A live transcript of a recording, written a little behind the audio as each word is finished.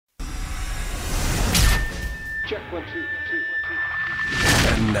Check 1, 2, 3.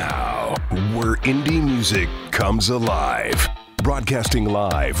 And now, where indie music comes alive. Broadcasting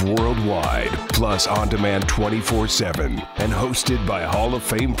live worldwide, plus on demand 24/7, and hosted by Hall of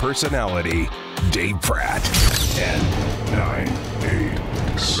Fame personality Dave Pratt. 10, 9, 8,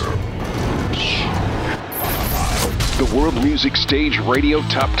 7. The World Music Stage Radio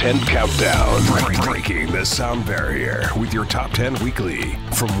Top 10 Countdown. Breaking the sound barrier with your Top 10 Weekly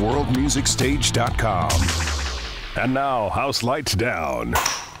from WorldMusicStage.com. And now, house lights down,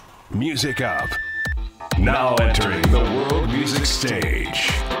 music up. Now entering the World Music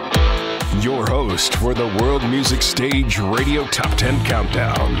Stage. Your host for the World Music Stage Radio Top 10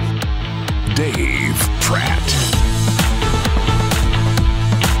 Countdown, Dave Pratt.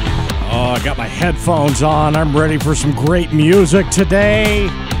 Oh, I got my headphones on. I'm ready for some great music today.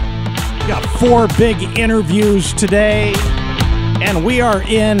 We got 4 big interviews today. And we are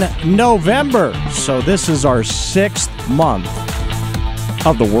in November. So this is our 6th month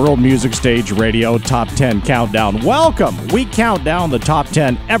of the World Music Stage Radio Top 10 Countdown. Welcome. We count down the top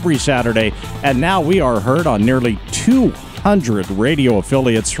 10 every Saturday. And now we are heard on nearly 200 radio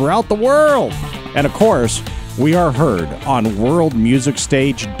affiliates throughout the world. And of course, we are heard on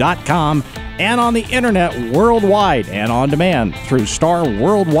WorldMusicStage.com and on the internet worldwide and on demand through Star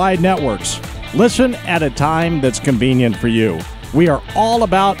Worldwide Networks. Listen at a time that's convenient for you. We are all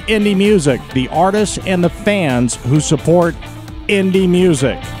about indie music, the artists and the fans who support indie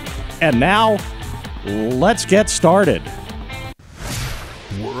music. And now, let's get started.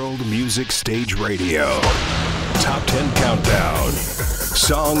 World Music Stage Radio Top 10 Countdown.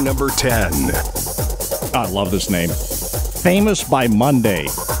 Song number 10. I love this name. Famous by Monday.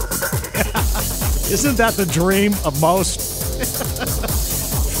 Isn't that the dream of most?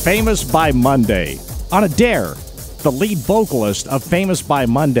 Famous by Monday. On a dare, the lead vocalist of Famous by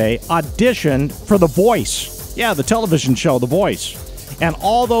Monday auditioned for The Voice. Yeah, the television show The Voice. And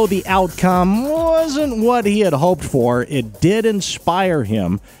although the outcome wasn't what he had hoped for, it did inspire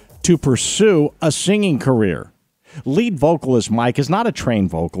him to pursue a singing career. Lead vocalist Mike is not a trained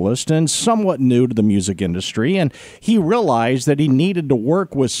vocalist and somewhat new to the music industry, and he realized that he needed to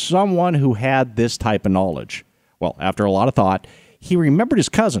work with someone who had this type of knowledge. Well, after a lot of thought, he remembered his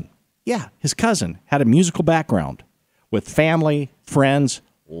cousin. Yeah, his cousin had a musical background. With family, friends,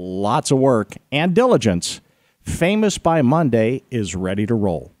 lots of work, and diligence, Famous by Monday is ready to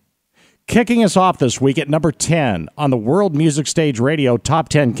roll. Kicking us off this week at number 10 on the World Music Stage Radio Top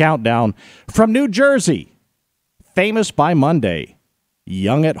 10 Countdown from New Jersey, Famous by Monday,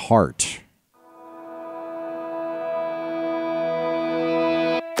 Young at Heart.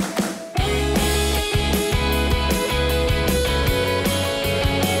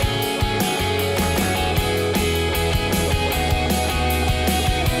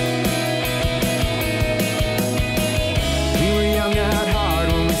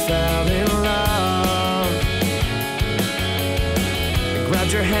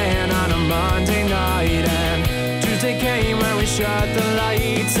 Your hand on a Monday night, and Tuesday came when we shut the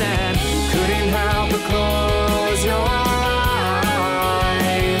lights and couldn't help but close your eyes.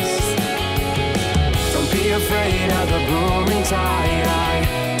 Don't be afraid of the booming tide, I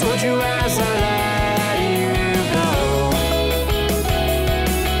told you as I let you go.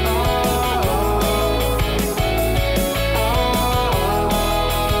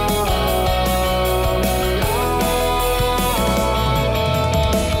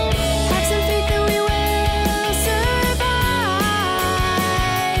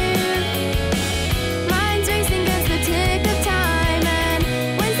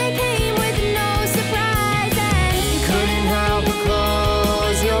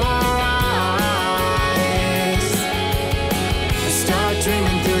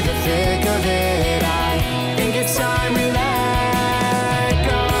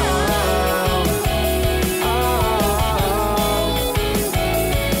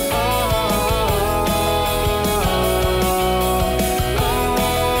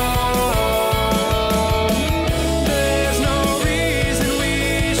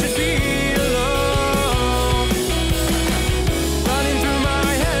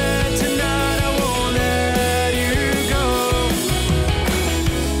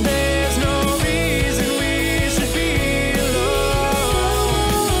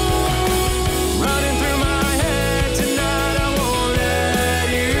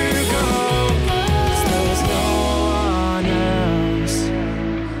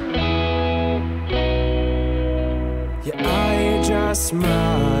 just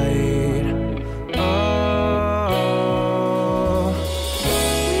might. Oh,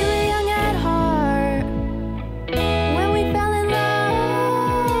 we were young at heart when we fell in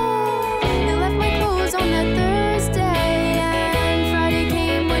love. You left my clothes on that third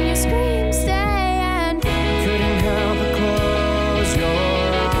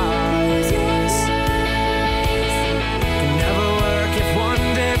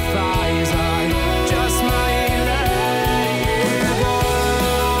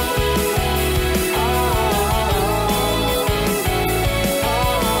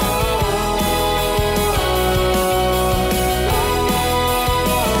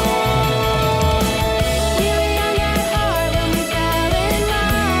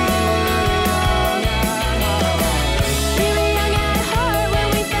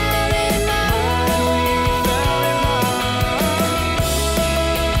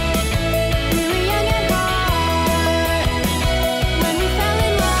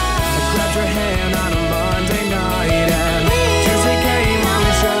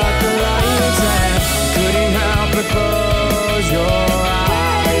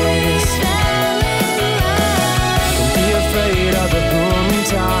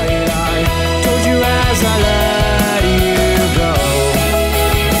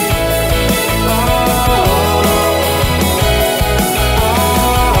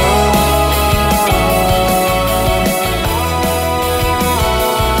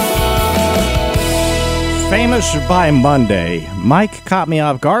Famous by Monday. Mike caught me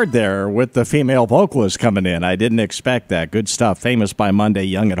off guard there with the female vocalist coming in. I didn't expect that. Good stuff. Famous by Monday.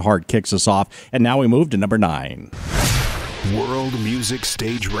 Young at Heart kicks us off. And now we move to number 9. World Music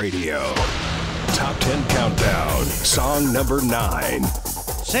Stage Radio. Top 10 Countdown. Song number 9.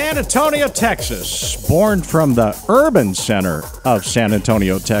 San Antonio, Texas. Born from the urban center of San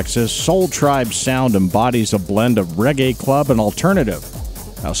Antonio, Texas, Soltribe sound embodies a blend of reggae, club, and alternative.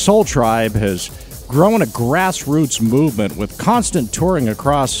 Now, Soltribe has grown a grassroots movement with constant touring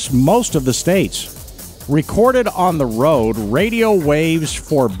across most of the states. Recorded on the road, Radio Waves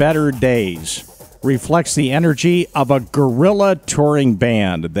for Better Days reflects the energy of a guerrilla touring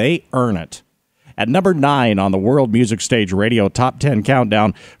band. They earn it. At number 9 on the World Music Stage Radio Top 10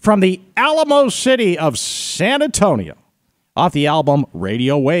 Countdown from the Alamo City of San Antonio. Off the album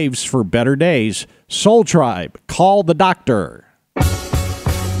Radio Waves for Better Days, Soltribe, Call the Doctor.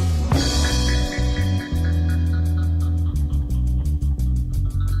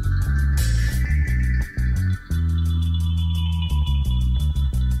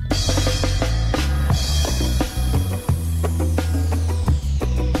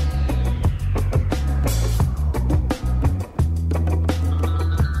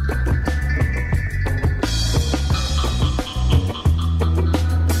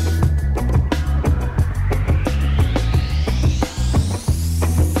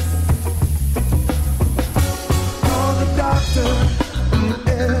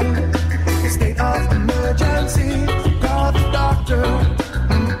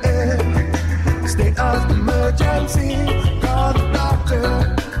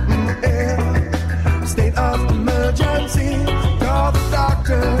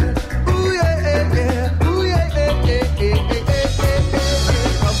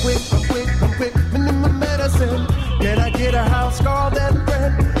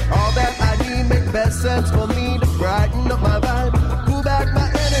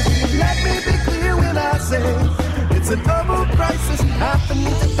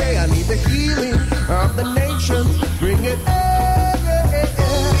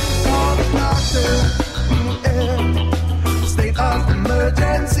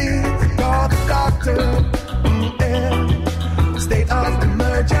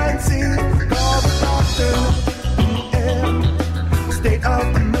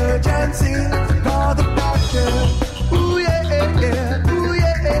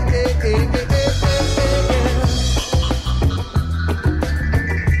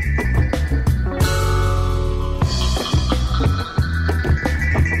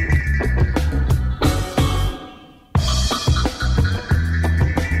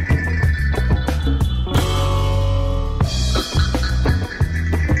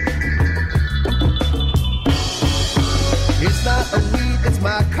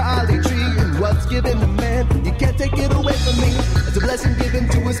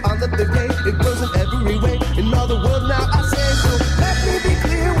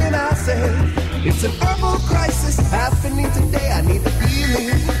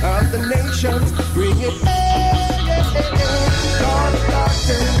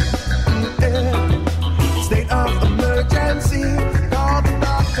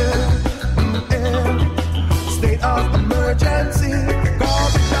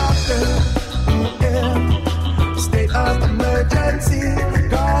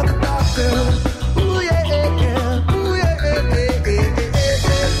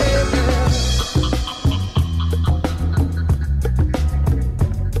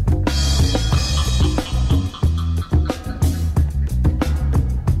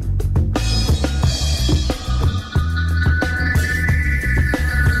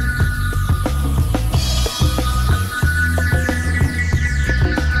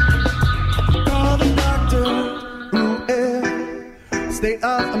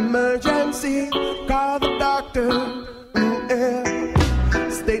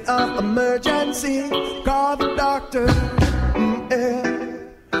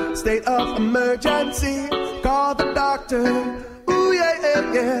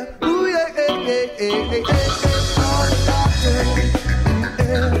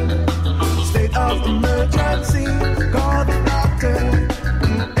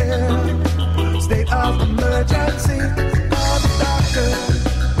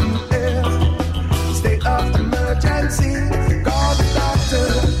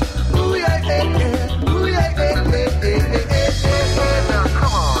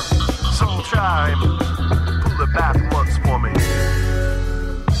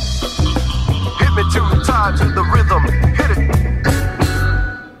 Hit me 2 times.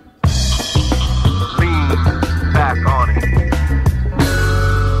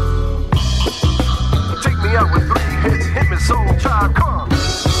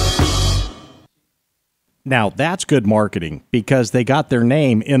 Now, that's good marketing because they got their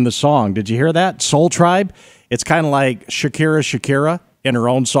name in the song. Did you hear that? Soltribe. It's kind of like Shakira in her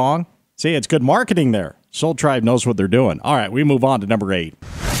own song. See, it's good marketing there. Soltribe knows what they're doing. All right, we move on to number 8.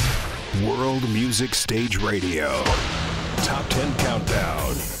 World Music Stage Radio. Top 10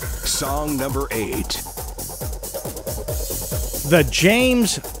 Countdown. Song number 8. The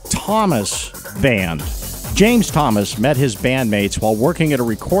James Thomas Band. James Thomas met his bandmates while working at a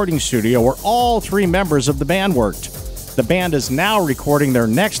recording studio where all 3 members of the band worked. The band is now recording their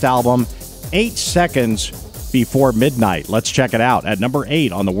next album 8 seconds before midnight. Let's check it out at number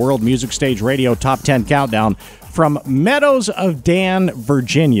 8 on the World Music Stage Radio Top 10 Countdown from Meadows of Dan,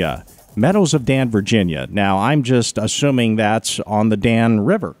 Virginia. Meadows of Dan, Virginia. Now, I'm just assuming that's on the Dan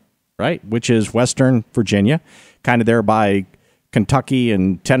River, right? Which is Western Virginia, kind of there by Kentucky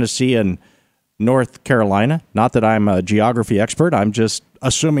and Tennessee and North Carolina. Not that I'm a geography expert. I'm just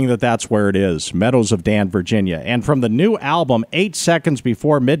assuming that that's where it is. Meadows of Dan, Virginia. And from the new album, 8 Seconds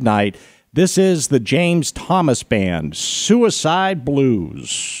Before Midnight, this is the James Thomas Band, Suicide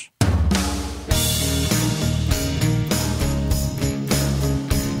Blues.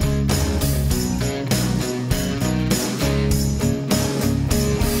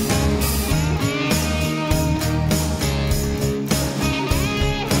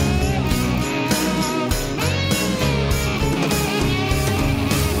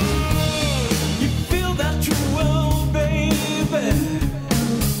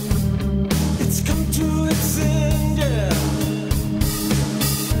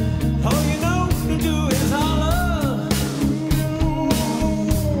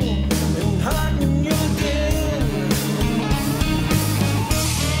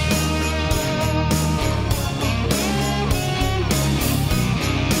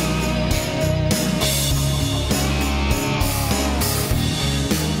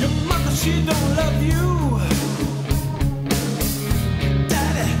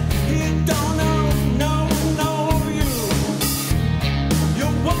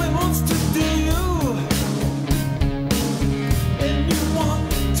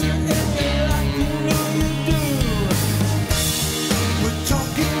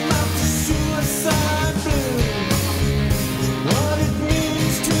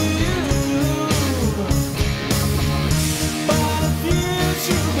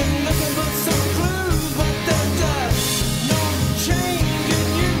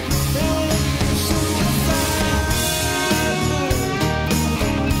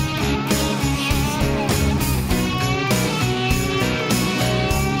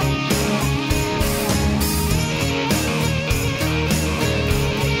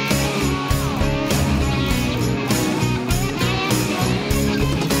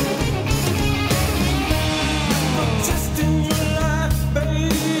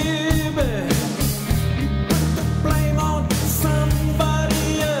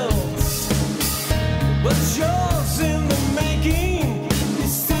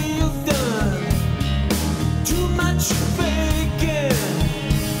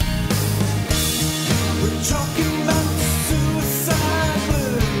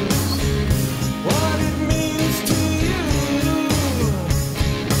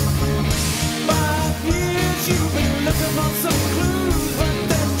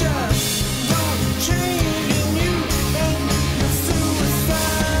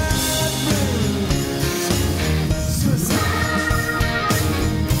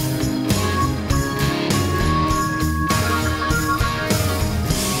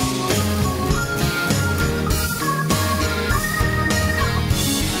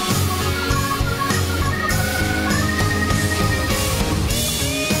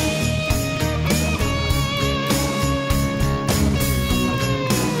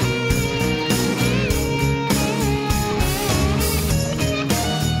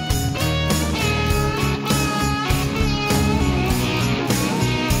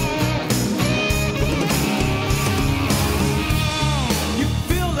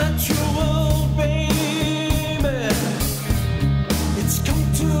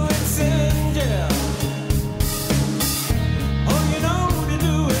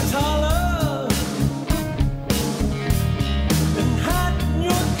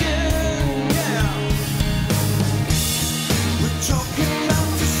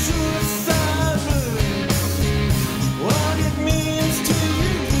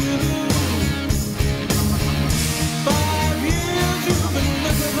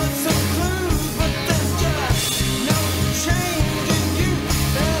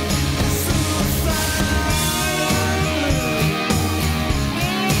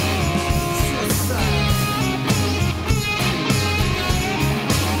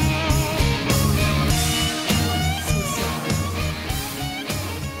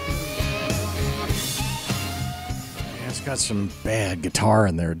 Got some bad guitar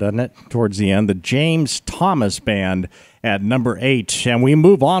in there, doesn't it? Towards the end, the James Thomas Band at number 8. And we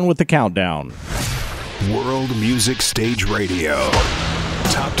move on with the countdown. World Music Stage Radio.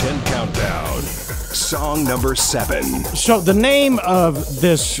 Top 10 Countdown. Song number 7. So the name of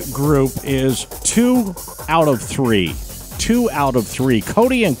this group is 2OuTofThree. 2OuTofThree.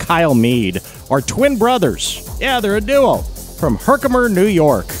 Cody and Kyle Mead are twin brothers. Yeah, they're a duo from Herkimer, New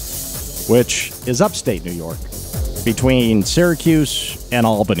York, which is upstate New York, between Syracuse and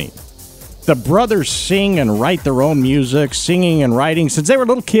Albany. The brothers sing and write their own music, singing and writing since they were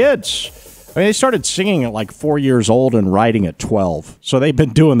little kids. I mean, they started singing at like 4 years old and writing at 12. So they've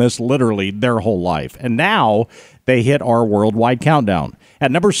been doing this literally their whole life. And now they hit our worldwide countdown.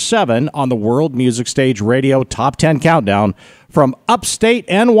 At number 7 on the World Music Stage Radio Top 10 Countdown from Upstate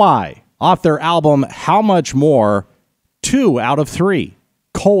NY, off their album How Much More, 2OuTofThree,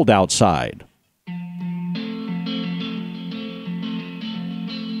 Cold Outside.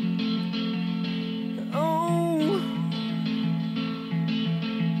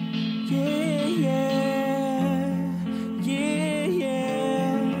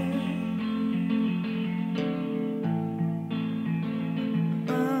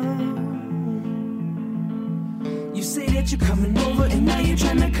 You're coming over and now you're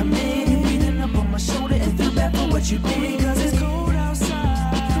trying to come in. You're breathing up on my shoulder and feel bad for what you did. Cause it's cold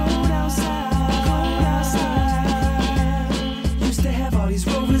outside, cold outside, cold outside. Used to have all these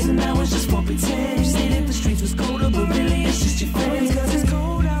rovers and now it's just for pretend. You say that the streets was colder but really it's just your friends. Cause it's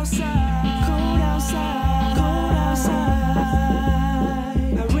cold outside, cold outside, cold outside.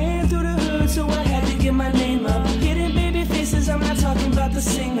 I ran through the hood so I had to get my name up. Getting baby faces, I'm not talking about the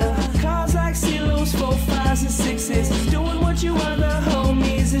singer. Cars like CeeLo's, 4, 5s and 6s. Doing what you other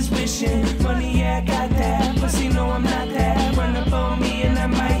homies is wishing. Money, yeah, I got that. Pussy, no, I'm not that. Run up on me and I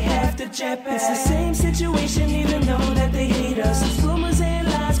might have to jet back. It's the same situation even though that they hate us. It's rumors and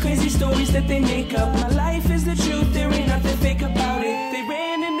lies, crazy stories that they make up. My life is the truth, there ain't nothing fake about it. They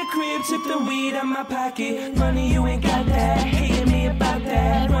ran in the crib, took the weed out my pocket. Money, you ain't got that. Hating me about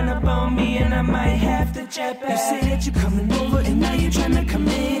that. Run up on me and I might have to jet back. You say that you're coming over and now you're trying to come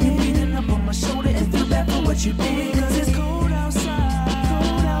in. You're breathing up on my shoulder and feel bad for what you did. Cause it's cold outside,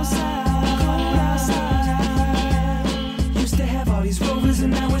 cold outside, cold outside. Used to have all these rovers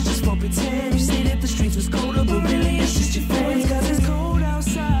and now it's just for pretend. You say that the streets was colder but really it's just your friends. Cause it's cold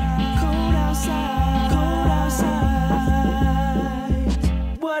outside, cold outside, cold outside.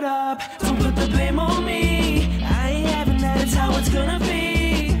 What up? Don't put the blame on me. I ain't having that, it's how it's gonna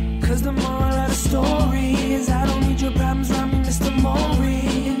be. Cause the moral of the story is I don't need your problems around me, Mr. Maury.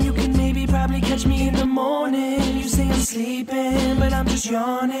 And you can maybe probably catch me in the morning. You say I'm sleeping, but I'm just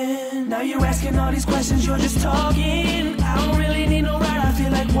yawning. Now you're asking all these questions, you're just talking. I don't really need no ride, I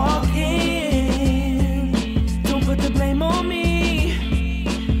feel like walking. Don't put the blame on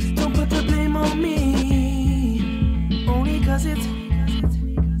me. Don't put the blame on me. Only cause it's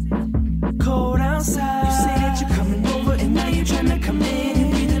cold outside. You say that you're coming over and now you're trying to come in. You're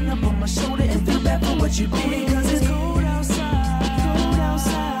breathing up on my shoulder and feel bad for what you did. Cause it's cold outside, cold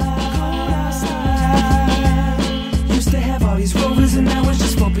outside, cold outside. Used to have all these rovers and now it's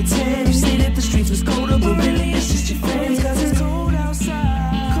just for pretend. You say that the streets was colder but really it's just your friends. Cause it's cold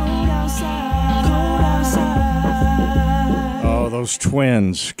outside, cold outside, cold outside. Oh, those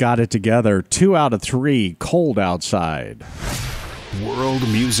twins got it together. 2OuToFThree, Cold Outside. World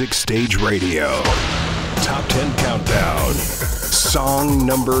Music Stage Radio. Top 10 Countdown. Song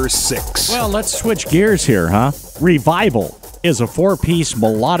number 6. Well, let's switch gears here, huh? Revival is a 4-piece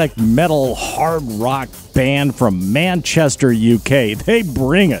melodic metal hard rock band from Manchester, UK. They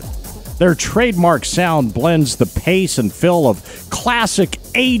bring it. Their trademark sound blends the pace and feel of classic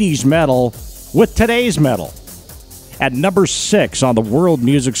 80s metal with today's metal. At number 6 on the World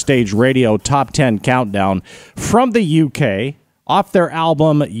Music Stage Radio Top 10 Countdown from the UK, off their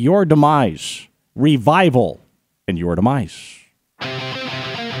album Your Demise, Revival and Your Demise.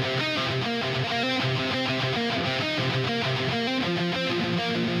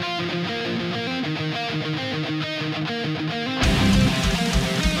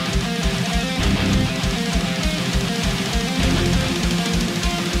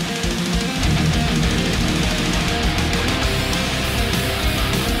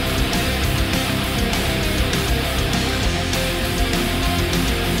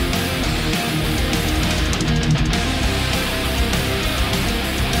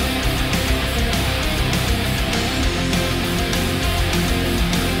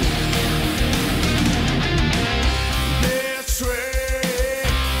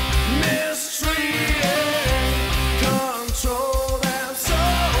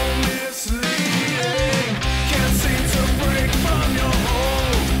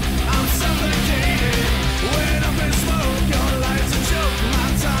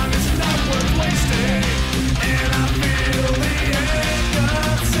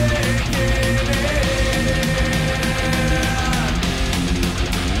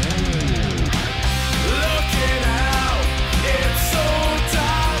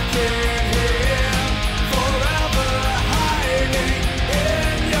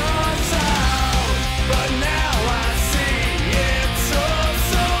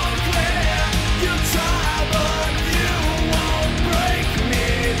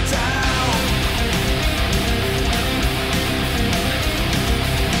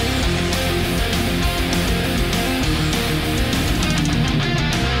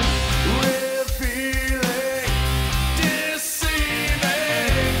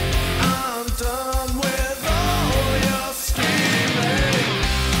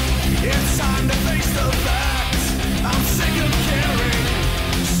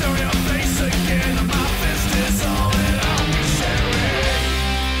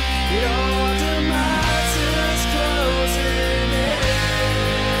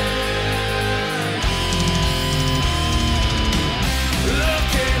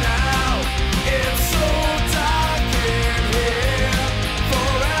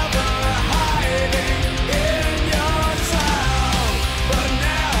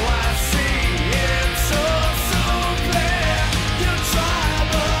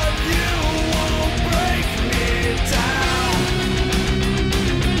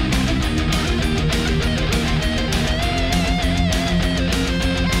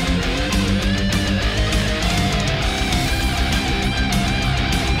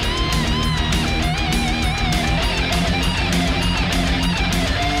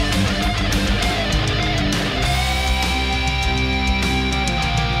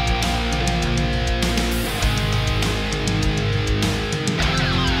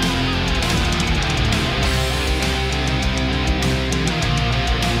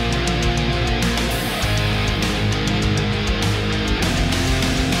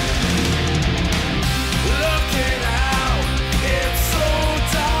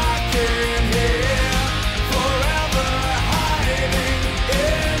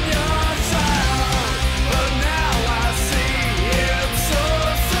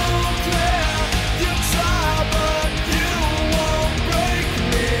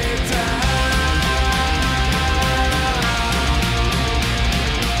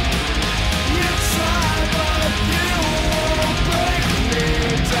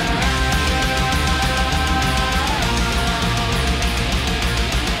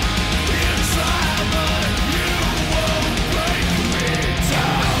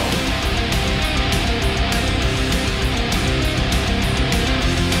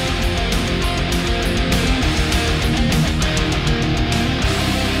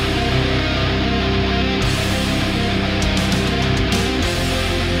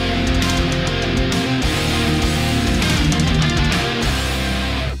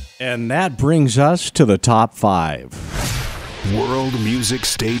 And that brings us to the top 5. World Music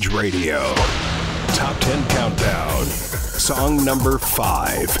Stage Radio. Top 10 Countdown. Song number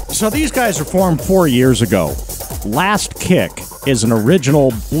 5. So these guys were formed 4 years ago. Last Kick is an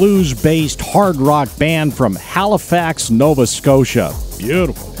original blues-based hard rock band from Halifax, Nova Scotia.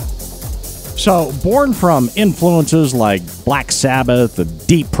 Beautiful. So, born from influences like Black Sabbath and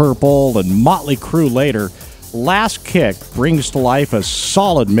Deep Purple and Motley Crue later, Last Kick brings to life a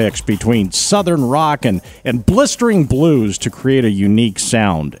solid mix between southern rock and blistering blues to create a unique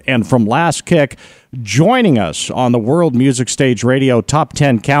sound. And from Last Kick, joining us on the World Music Stage Radio Top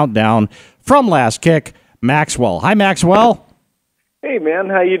 10 Countdown from Last Kick, Maxwell. Hi, Maxwell. Hey, man.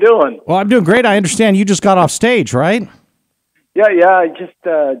 How you doing? Well, I'm doing great. I understand you just got off stage, right? Yeah. I just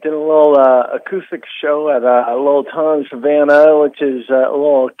did a little acoustic show at a little town in Savannah, which is a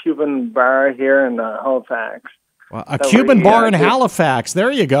little Cuban bar here in Halifax. Well, a Cuban bar in Halifax.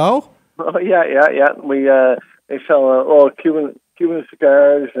 There you go. Oh, yeah. We they sell a little Cuban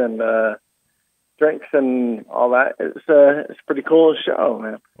cigars and drinks and all that. It's a pretty cool show,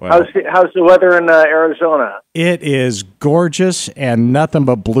 man. Well, How's the weather in Arizona? It is gorgeous and nothing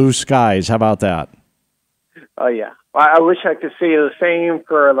but blue skies. How about that? Oh, yeah. I wish I could say the same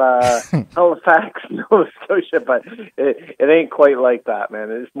for Halifax, Nova Scotia, but it ain't quite like that,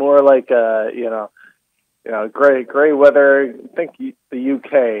 man. It's more like gray weather. I think the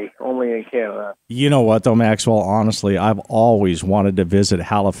UK, only in Canada. You know what, though, Maxwell? Honestly, I've always wanted to visit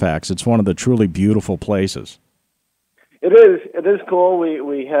Halifax. It's one of the truly beautiful places. It is. It is cool.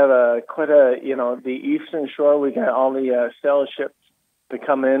 We have quite a the Eastern Shore. We got all the sail ships to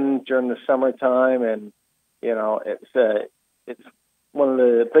come in during the summertime and. It's one of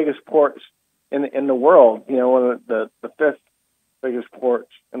the biggest ports in the world. One of the fifth biggest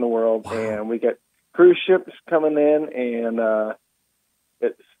ports in the world, wow. And we get cruise ships coming in, and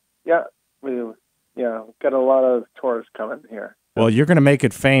we got a lot of tourists coming here. Well, you're going to make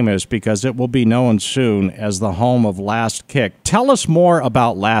it famous because it will be known soon as the home of Last Kick. Tell us more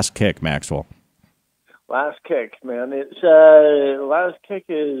about Last Kick, Maxwell. Last Kick, man. It's Last Kick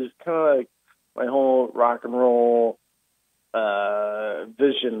is kind of like my whole rock and roll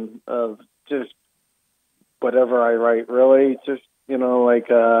vision of just whatever I write, really. Just,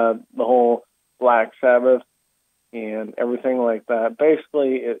 the whole Black Sabbath and everything like that.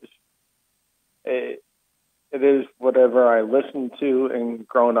 Basically, it is whatever I listened to and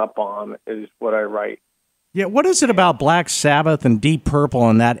grown up on is what I write. Yeah, what is it about Black Sabbath and Deep Purple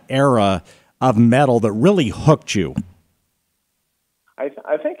and that era of metal that really hooked you?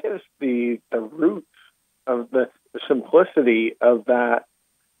 I think it's the roots of the simplicity of that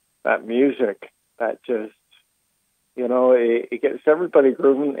music that just, it gets everybody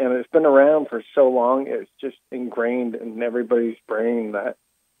grooving, and it's been around for so long, it's just ingrained in everybody's brain that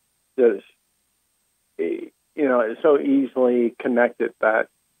just, it's so easily connected that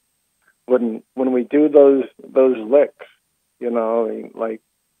when we do those licks, like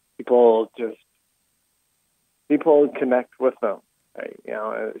people connect with them.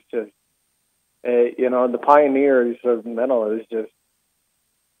 It's just, the pioneers of metal is just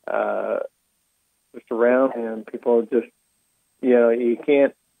around, and people just, you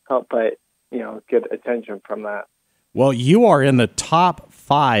can't help but, get attention from that. Well, you are in the top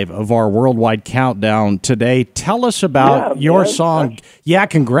 5 of our worldwide countdown today. Tell us about your song. Yeah,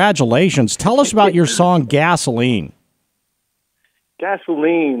 congratulations. Tell us about your song, Gasoline.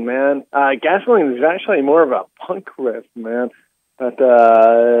 Gasoline, man. Gasoline is actually more of a punk riff, man.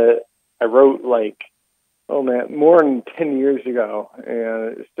 That I wrote more than 10 years ago,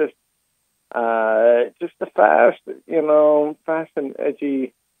 and it's just a fast and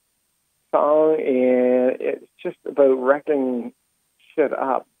edgy song, and it's just about wrecking shit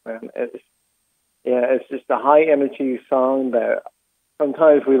up, man. It's just a high energy song that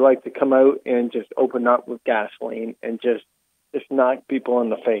sometimes we like to come out and just open up with gasoline and just knock people in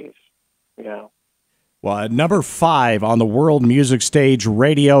the face, Well, at number 5 on the World Music Stage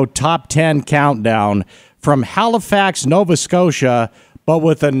Radio Top 10 Countdown from Halifax, Nova Scotia, but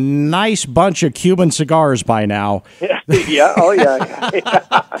with a nice bunch of Cuban cigars by now. Yeah, oh yeah.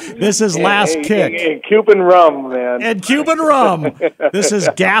 This is Last Kick. And Cuban rum, man. And Cuban rum. This is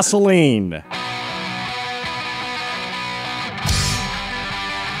Gasoline.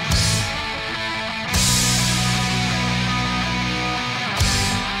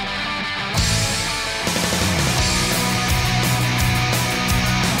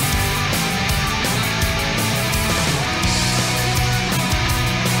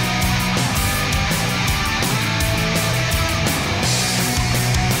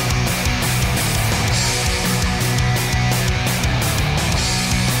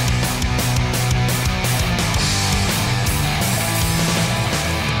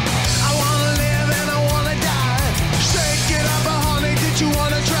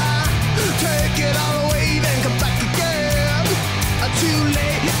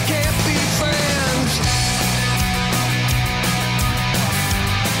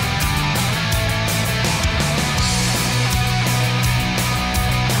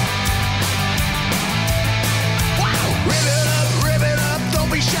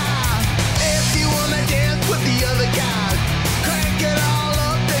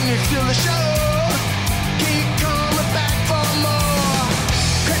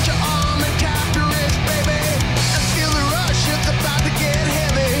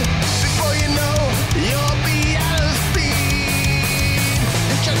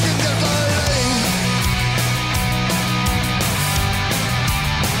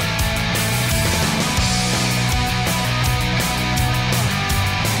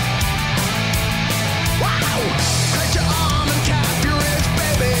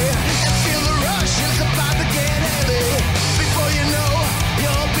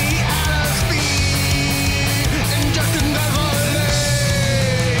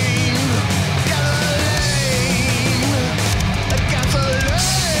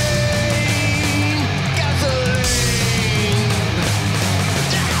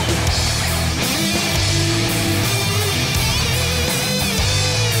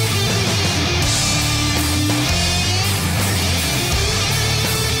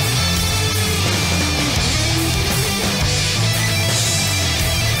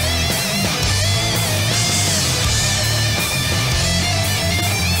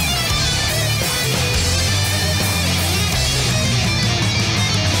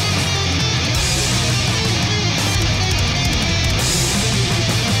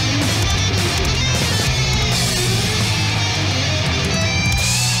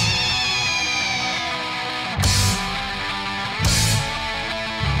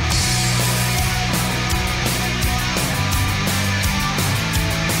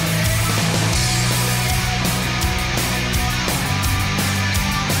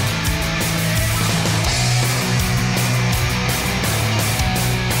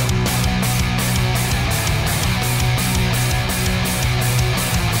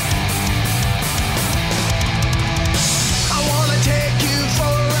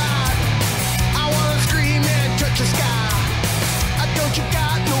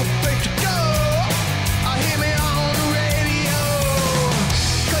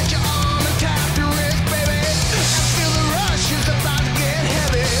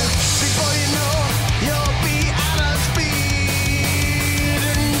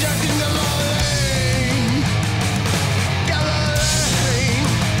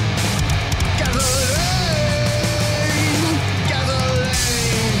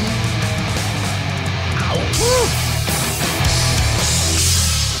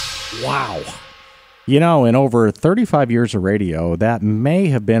 Wow. You know, in over 35 years of radio, that may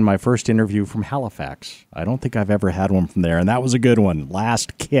have been my first interview from Halifax. I don't think I've ever had one from there, and that was a good one.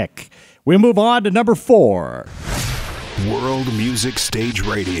 Last Kick. We move on to number 4. World Music Stage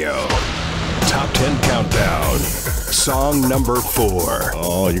Radio. Top 10 Countdown. Song number 4.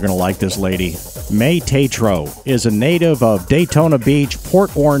 Oh, you're going to like this lady. May Tätro is a native of Daytona Beach,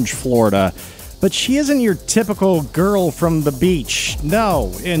 Port Orange, Florida. But she isn't your typical girl from the beach.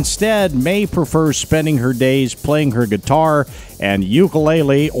 No, instead, May prefers spending her days playing her guitar and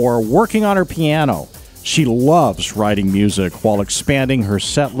ukulele or working on her piano. She loves writing music while expanding her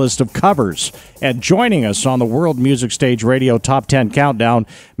set list of covers. And joining us on the World Music Stage Radio Top 10 Countdown,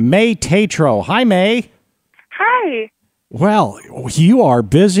 May Tätro. Hi, May. Hi. Well, you are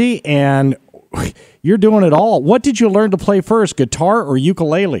busy and you're doing it all. What did you learn to play first, guitar or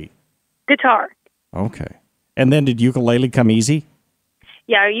ukulele? Guitar. Okay. And then did ukulele come easy?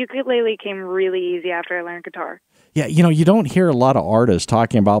 Yeah, ukulele came really easy after I learned guitar. Yeah, you know, you don't hear a lot of artists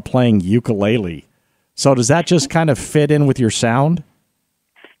talking about playing ukulele. So does that just kind of fit in with your sound?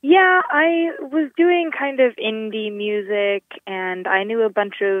 Yeah, I was doing kind of indie music, and I knew a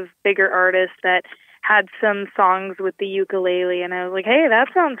bunch of bigger artists that had some songs with the ukulele, and I was like, hey, that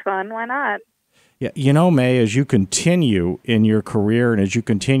sounds fun. Why not? Yeah, you know, May, as you continue in your career and as you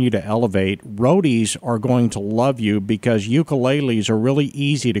continue to elevate, roadies are going to love you because ukuleles are really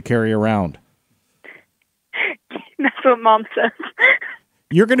easy to carry around. That's what Mom says.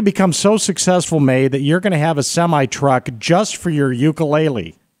 You're going to become so successful, May, that you're going to have a semi-truck just for your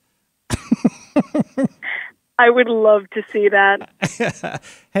ukulele. I would love to see that.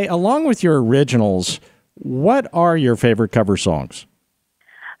 Hey, along with your originals, what are your favorite cover songs?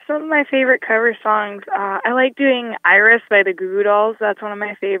 Some of my favorite cover songs, I like doing Iris by the Goo Goo Dolls. That's one of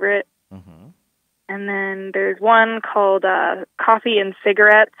my favorite. Mm-hmm. And then there's one called Coffee and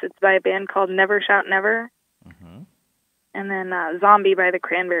Cigarettes. It's by a band called Never Shout Never. Mm-hmm. And then Zombie by the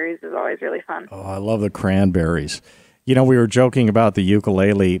Cranberries is always really fun. Oh, I love the Cranberries. You know, we were joking about the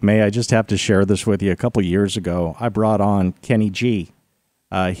ukulele. May I just have to share this with you? A couple years ago, I brought on Kenny G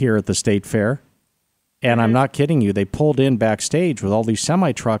here at the State Fair. And I'm not kidding you. They pulled in backstage with all these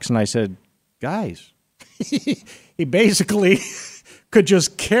semi-trucks, and I said, guys, he basically could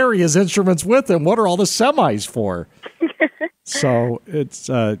just carry his instruments with him. What are all the semis for? So it's,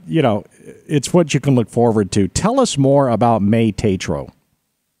 you know, it's what you can look forward to. Tell us more about May Tätro.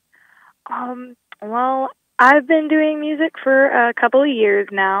 Well, I've been doing music for a couple of years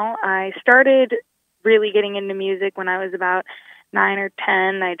now. I started really getting into music when I was about 9 or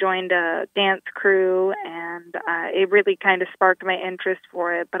 10. I joined a dance crew, and it really kind of sparked my interest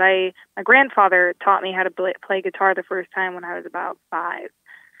for it. But my grandfather taught me how to play guitar the first time when I was about 5.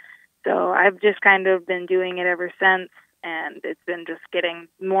 So I've just kind of been doing it ever since, and it's been just getting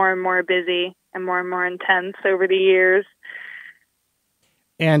more and more busy and more intense over the years.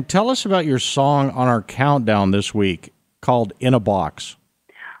 And tell us about your song on our countdown this week called In a Box.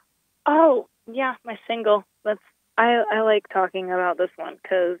 Oh, yeah, my single. I like talking about this one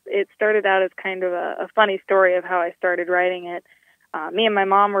because it started out as kind of a funny story of how I started writing it. Me and my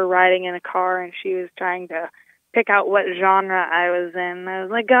mom were riding in a car, and she was trying to pick out what genre I was in. I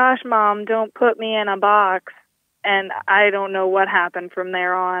was like, gosh, Mom, don't put me in a box. And I don't know what happened from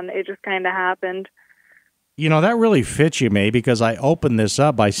there on. It just kind of happened. You know, that really fits you, May, because I opened this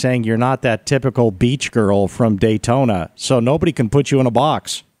up by saying you're not that typical beach girl from Daytona, so nobody can put you in a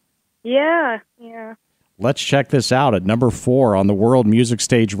box. Yeah. Let's check this out at number 4 on the World Music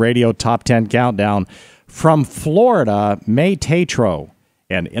Stage Radio Top 10 Countdown. From Florida, May Tätro,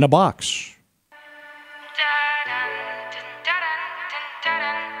 and In a Box.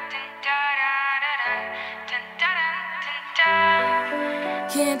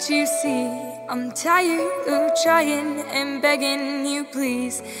 Can't you see I'm tired of trying and begging you,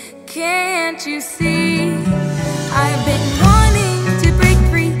 please? Can't you see I've been wanting to break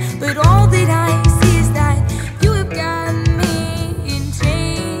free, but all that I see is that you have got me in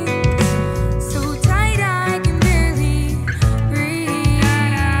chains, so tight I can barely breathe.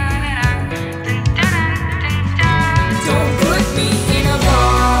 Don't put me in a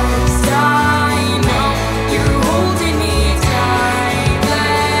box, I know you're holding me tight.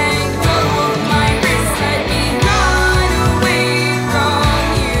 Let go of my wrist, let me run away from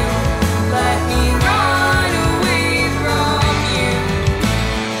you. Let me run away from you.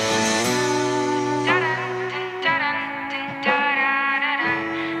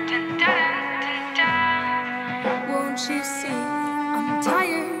 Won't you see I'm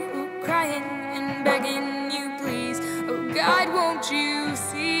tired of crying and begging you, please? Oh God, won't you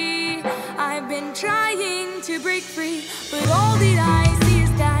see I've been trying to break free, but all that I see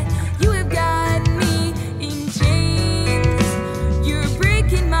is that you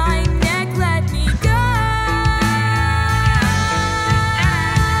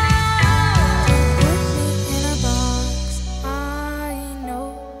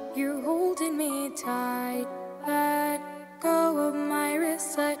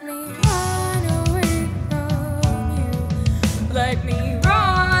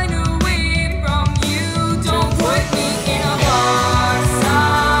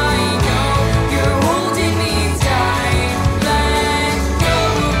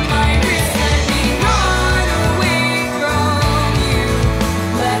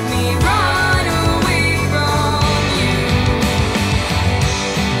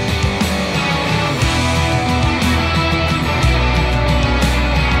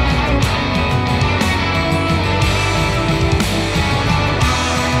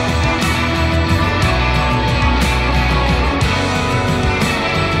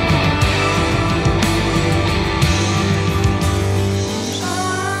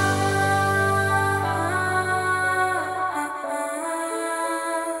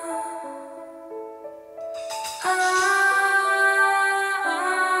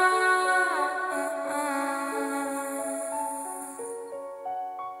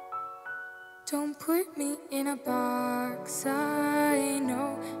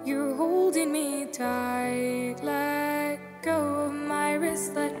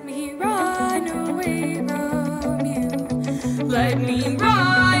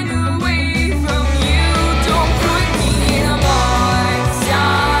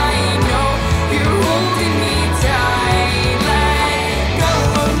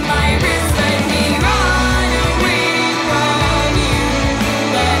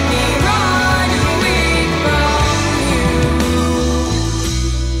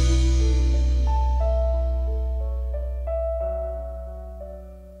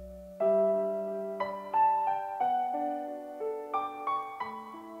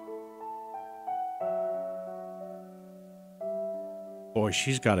Boy,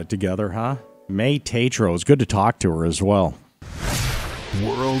 she's got it together, huh? May Tätro. It's good to talk to her as well.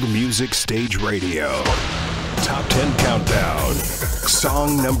 World Music Stage Radio. Top 10 Countdown.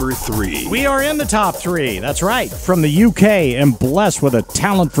 Song number 3. We are in the top 3. That's right. From the UK and blessed with a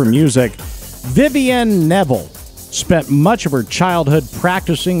talent for music, Vivienne Neville spent much of her childhood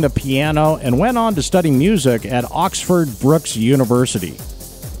practicing the piano and went on to study music at Oxford Brookes University.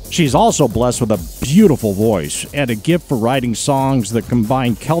 She's also blessed with a beautiful voice and a gift for writing songs that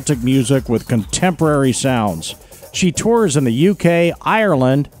combine Celtic music with contemporary sounds. She tours in the UK,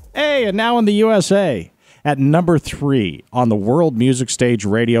 Ireland, and now in the USA. At number 3 on the World Music Stage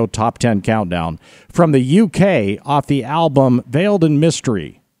Radio Top 10 Countdown, from the UK off the album Veiled in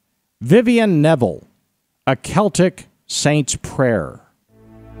Mystery, Vivienne Neville, A Celtic Saint's Prayer.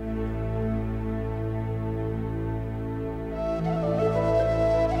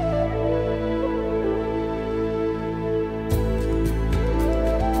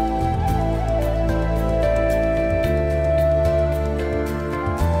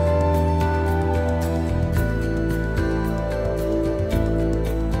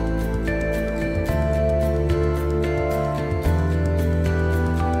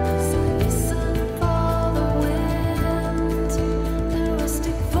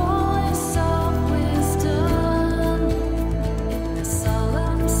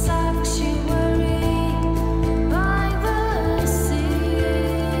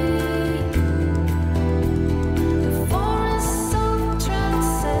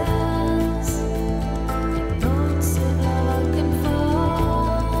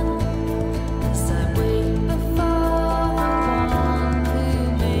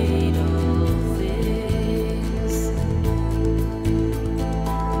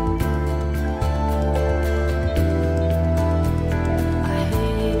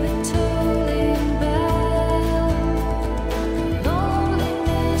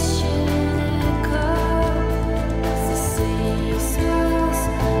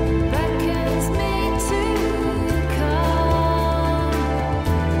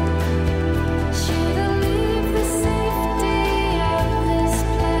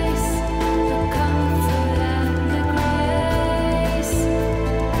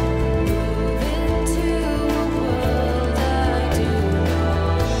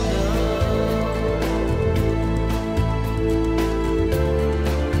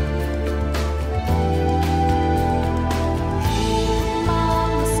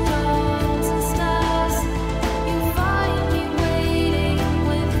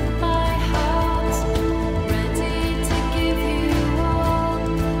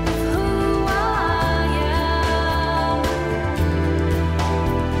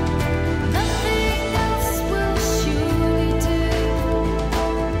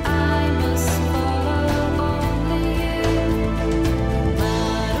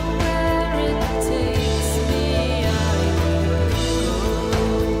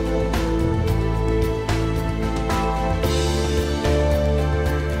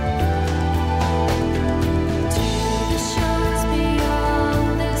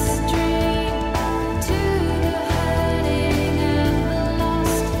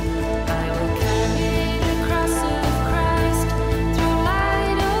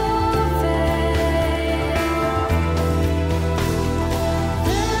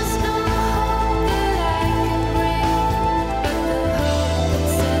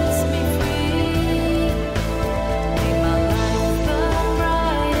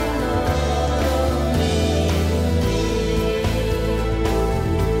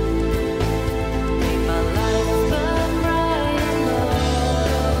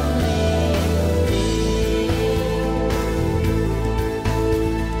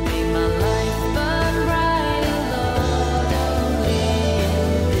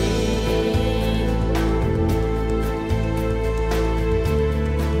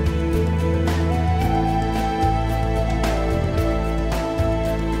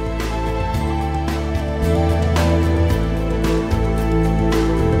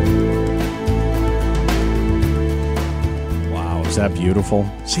 Is that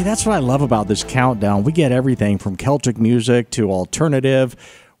beautiful? See, that's what I love about this countdown. We get everything from Celtic music to alternative.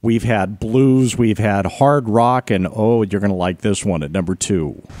 We've had blues, we've had hard rock, and oh, you're going to like this one at number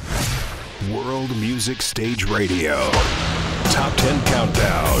 2. World Music Stage Radio. Top 10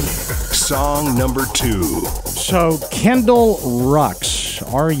 Countdown. Song number 2. So, Kendall Rucks,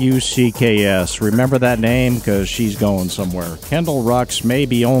 R-U-C-K-S. Remember that name? Because she's going somewhere. Kendall Rucks may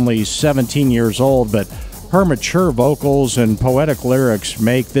be only 17 years old, but her mature vocals and poetic lyrics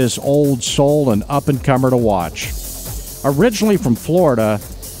make this old soul an up-and-comer to watch. Originally from Florida,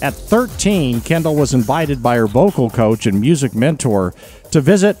 at 13, Kendall was invited by her vocal coach and music mentor, to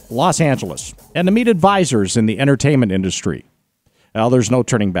visit Los Angeles and to meet advisors in the entertainment industry. Well, there's no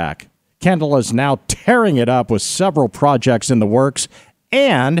turning back. Kendall is now tearing it up with several projects in the works,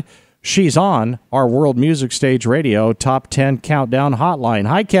 and she's on our World Music Stage Radio Top 10 Countdown Hotline.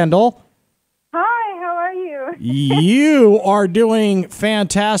 Hi, Kendall. Hi, how are you? You are doing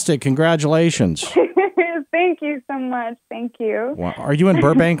fantastic. Congratulations. Thank you so much. Thank you. Well, are you in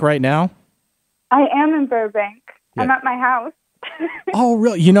Burbank right now? I am in Burbank. Yeah. I'm at my house. Oh,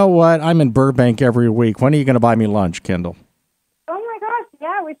 really? You know what? I'm in Burbank every week. When are you going to buy me lunch, Kendall? Oh my gosh,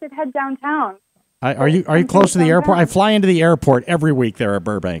 yeah, we should head downtown. Are you close to the airport? I fly into the airport every week there at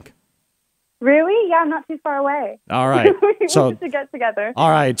Burbank. Really? Yeah, I'm not too far away. All right. We should get together. All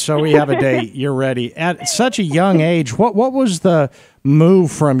right, so we have a date. You're ready. At such a young age, what was the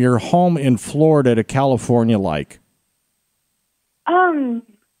move from your home in Florida to California like?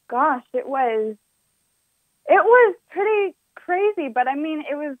 Gosh, it was pretty crazy, but I mean,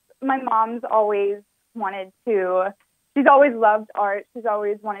 it was, my mom's always wanted to, she's always loved art. She's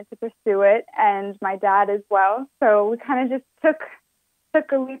always wanted to pursue it, and my dad as well. So we kind of just took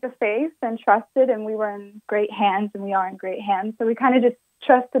a leap of faith and trusted, and we were in great hands, and we are in great hands. So we kind of just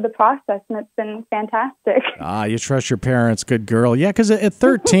trusted the process, and it's been fantastic. You trust your parents. Good girl. Yeah, because at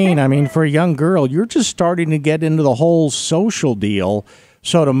 13, I mean, for a young girl, you're just starting to get into the whole social deal.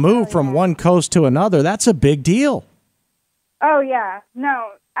 So to move from one coast to another, that's a big deal. Oh yeah,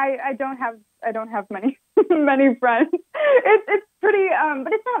 no, I don't have many many friends. It's pretty,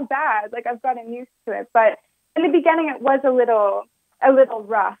 but it's not bad. Like, I've gotten used to it. But in the beginning, it was a little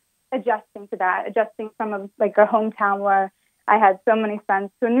rough adjusting to that, adjusting from like a hometown where I had so many friends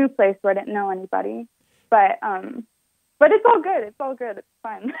to a new place where I didn't know anybody. But it's all good. It's all good. It's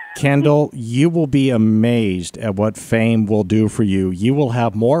fun. Kendall, you will be amazed at what fame will do for you. You will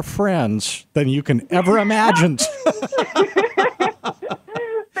have more friends than you can ever imagine.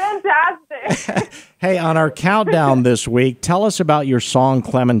 Fantastic. Hey, on our countdown this week, tell us about your song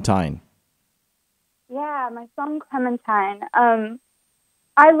Clementine. Yeah, my song Clementine.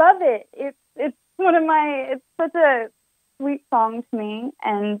 I love it. It's such a sweet song to me,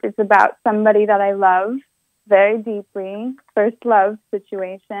 and it's about somebody that I love very deeply, first love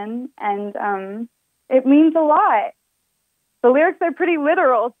situation, and it means a lot. The lyrics are pretty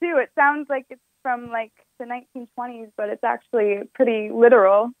literal too. It sounds like it's from like the 1920s, but it's actually pretty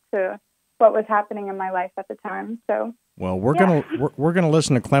literal to what was happening in my life at the time. So, well, we're gonna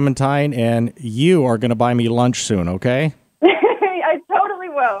listen to Clementine, and you are gonna buy me lunch soon, okay? I totally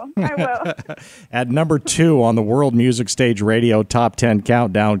will. I will. At number 2 on the World Music Stage Radio Top 10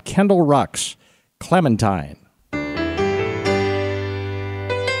 Countdown, Kendall Rucks, Clementine.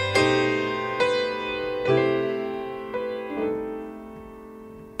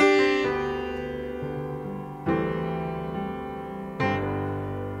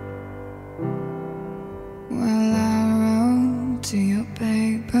 Well, I wrote to your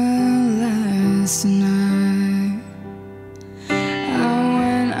paper last night. I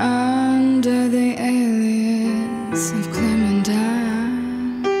went under the alias of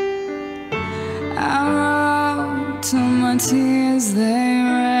Clementine. I wrote till my tears they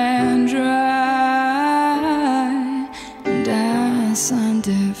ran dry, and I signed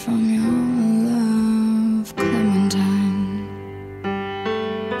it from your love, Clementine.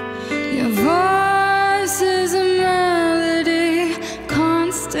 Your voice is a melody,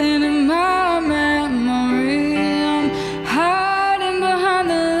 constant in my memory. I'm hiding behind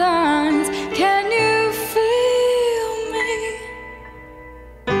the lines. Can you feel me?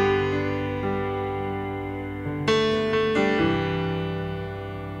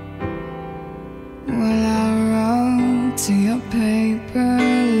 Well, I wrote to your paper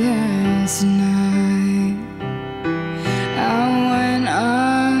last night. I went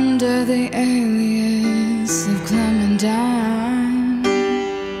under the alias of Clementine.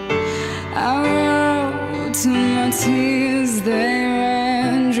 I wrote till my tears they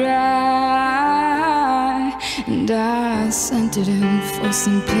ran dry, and I sent it in for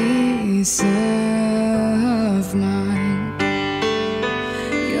some peace of mind.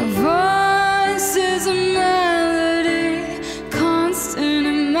 Your voice is a melody, constant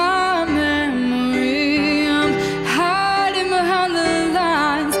in my memory. I'm hiding behind the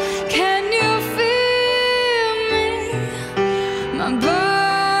lines. Can you feel me? My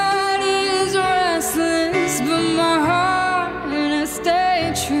body is restless, but my heart has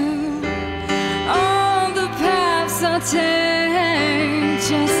stayed true. All the paths I take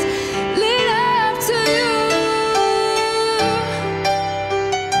just lead up to you.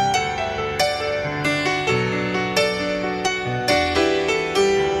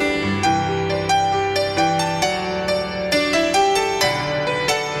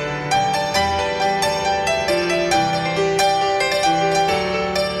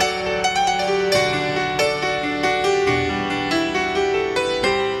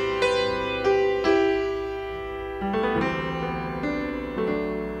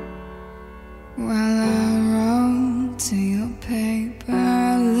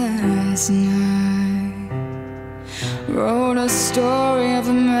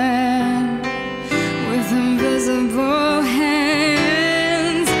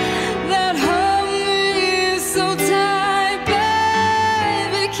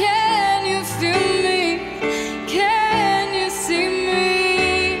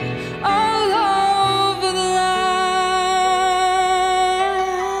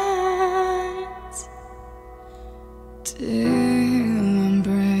 I'm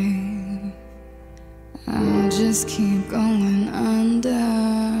brave. I'll just keep going under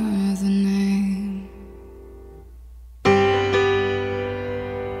the name.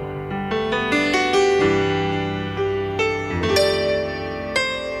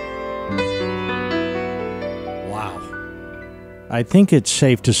 Wow. I think it's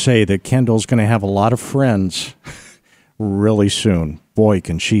safe to say that Kendall's going to have a lot of friends really soon. Boy,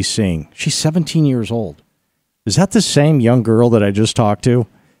 can she sing. She's 17 years old. Is that the same young girl that I just talked to?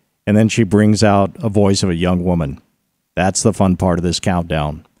 And then she brings out a voice of a young woman. That's the fun part of this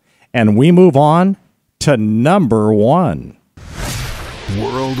countdown. And we move on to number 1.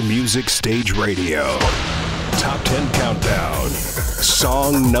 World Music Stage Radio. Top 10 Countdown.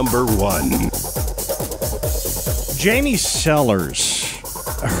 Song number 1. Jaime Sellers.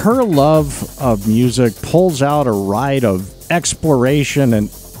 Her love of music pulls out a ride of exploration and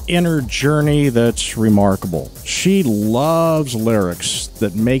inner journey that's remarkable. She loves lyrics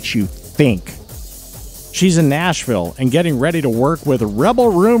that makes you think. She's in Nashville and getting ready to work with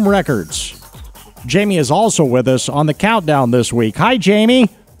Rebel Room Records. Jaime is also with us on the countdown this week. Hi, Jaime.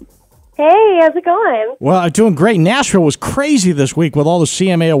 Hey, how's it going? Well, I'm doing great. Nashville was crazy this week with all the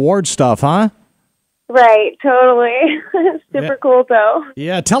CMA award stuff, huh? Right, totally. Super cool, though.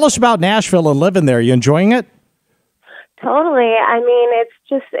 Yeah, tell us about Nashville and living there. You enjoying it? Totally. I mean,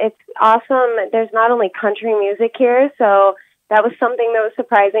 it's awesome. There's not only country music here, so that was something that was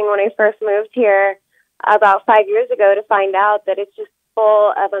surprising when I first moved here about 5 years ago to find out that it's just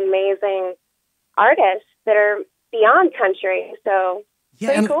full of amazing artists that are beyond country. So,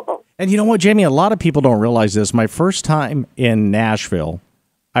 pretty cool. And you know what, Jaime? A lot of people don't realize this. My first time in Nashville,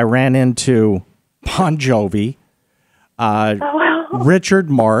 I ran into Bon Jovi, Richard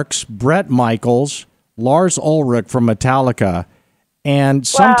Marx, Bret Michaels, Lars Ulrich from Metallica, and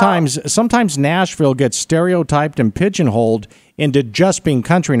sometimes Nashville gets stereotyped and pigeonholed into just being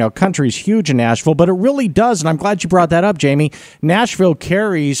country. Now, country's huge in Nashville, but it really does, and I'm glad you brought that up, Jaime. Nashville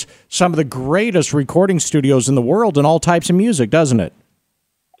carries some of the greatest recording studios in the world in all types of music, doesn't it?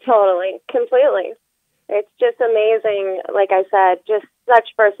 Totally, completely. It's just amazing, like I said, just such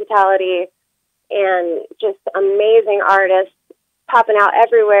versatility and just amazing artists popping out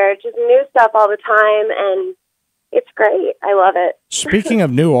everywhere, just new stuff all the time, and it's great. I love it. Speaking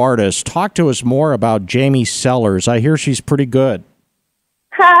of new artists, talk to us more about Jaime Sellers. I hear she's pretty good.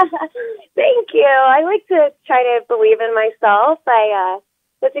 Thank you. I like to try to believe in myself.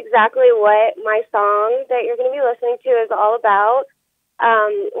 That's exactly what my song that you're going to be listening to is all about.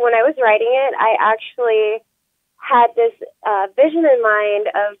 When I was writing it, I actually had this vision in mind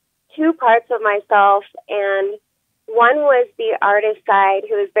of two parts of myself, and one was the artist side,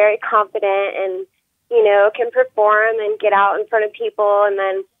 who is very confident and, you know, can perform and get out in front of people, and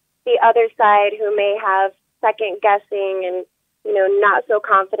then the other side who may have second guessing and, you know, not so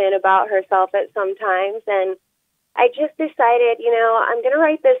confident about herself at some times. And I just decided, you know, I'm going to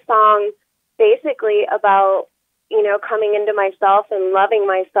write this song basically about, you know, coming into myself and loving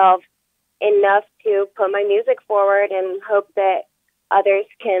myself enough to put my music forward and hope that others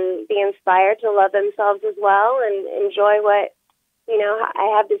can be inspired to love themselves as well and enjoy what, you know,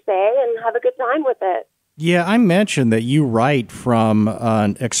 I have to say and have a good time with it. Yeah, I mentioned that you write from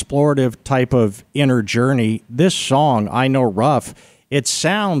an explorative type of inner journey. This song, I Know Rough, it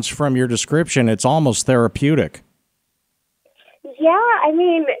sounds from your description, it's almost therapeutic. Yeah, I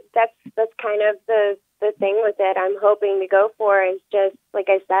mean, that's kind of the thing with it. I'm hoping to go for is just, like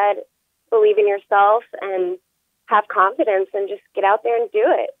I said, believe in yourself and have confidence and just get out there and do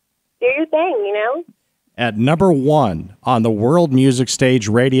it. Do your thing, you know? At number 1 on the World Music Stage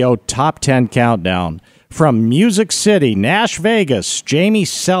Radio Top 10 Countdown, from Music City, Nash Vegas, Jaime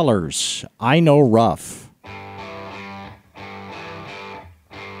Sellers, I Know Rough.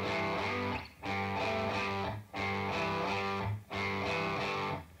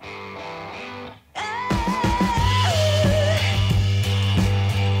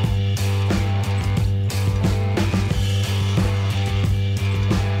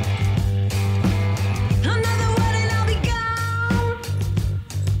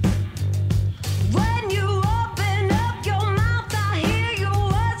 When you open up your mouth, I hear your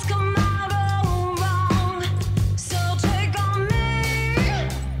words come out all wrong.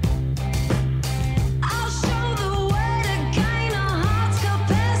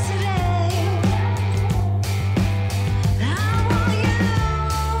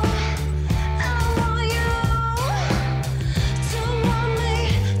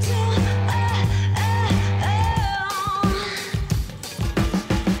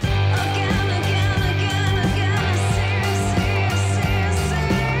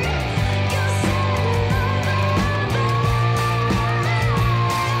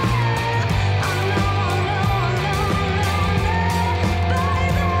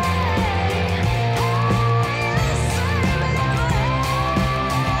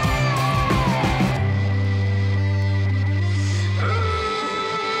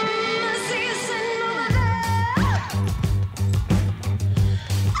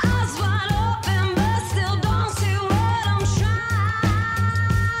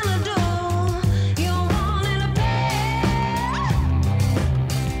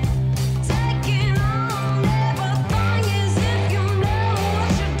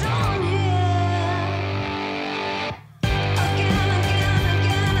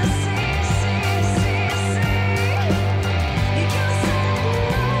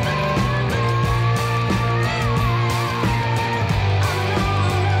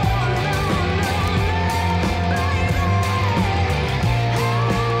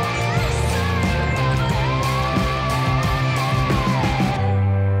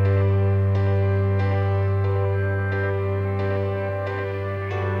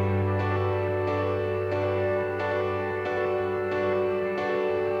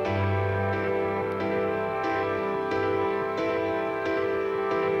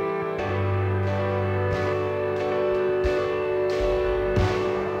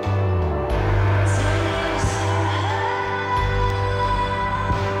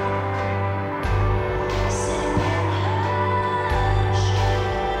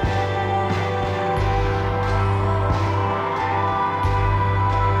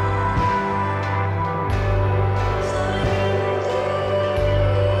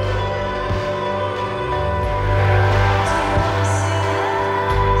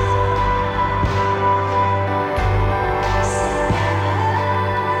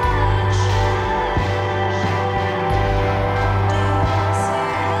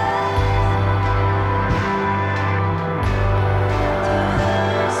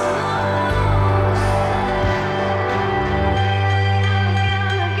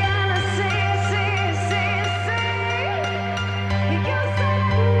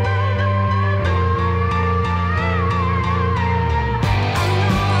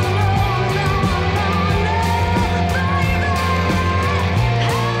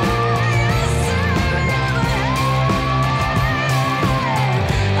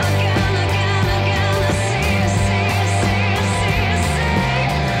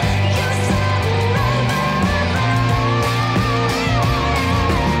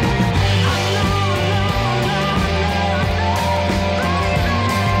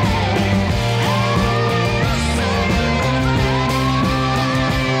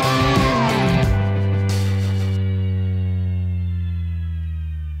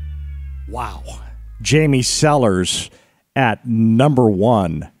 Jaime Sellers at number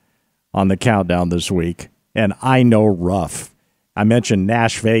 1 on the countdown this week. And I Know Rough. I mentioned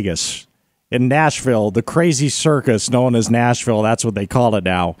Nash Vegas. In Nashville, the crazy circus known as Nashville, that's what they call it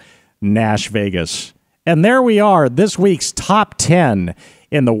now, Nash Vegas. And there we are, this week's top 10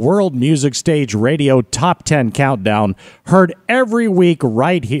 in the World Music Stage Radio Top 10 Countdown, heard every week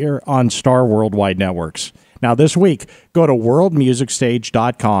right here on Star Worldwide Networks. Now this week, go to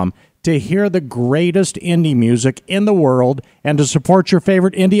worldmusicstage.com to hear the greatest indie music in the world and to support your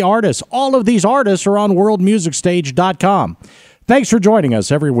favorite indie artists. All of these artists are on worldmusicstage.com. Thanks for joining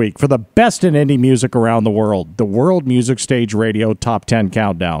us every week for the best in indie music around the world, the World Music Stage Radio Top 10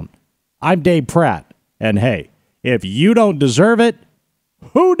 Countdown. I'm Dave Pratt, and hey, if you don't deserve it,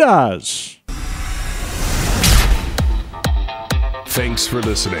 who does? Thanks for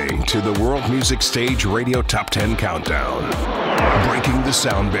listening to the World Music Stage Radio Top 10 Countdown. Breaking the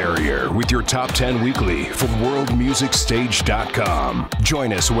sound barrier with your Top 10 Weekly from worldmusicstage.com.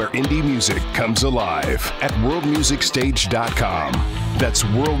 Join us where indie music comes alive at worldmusicstage.com. That's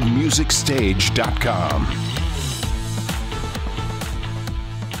worldmusicstage.com.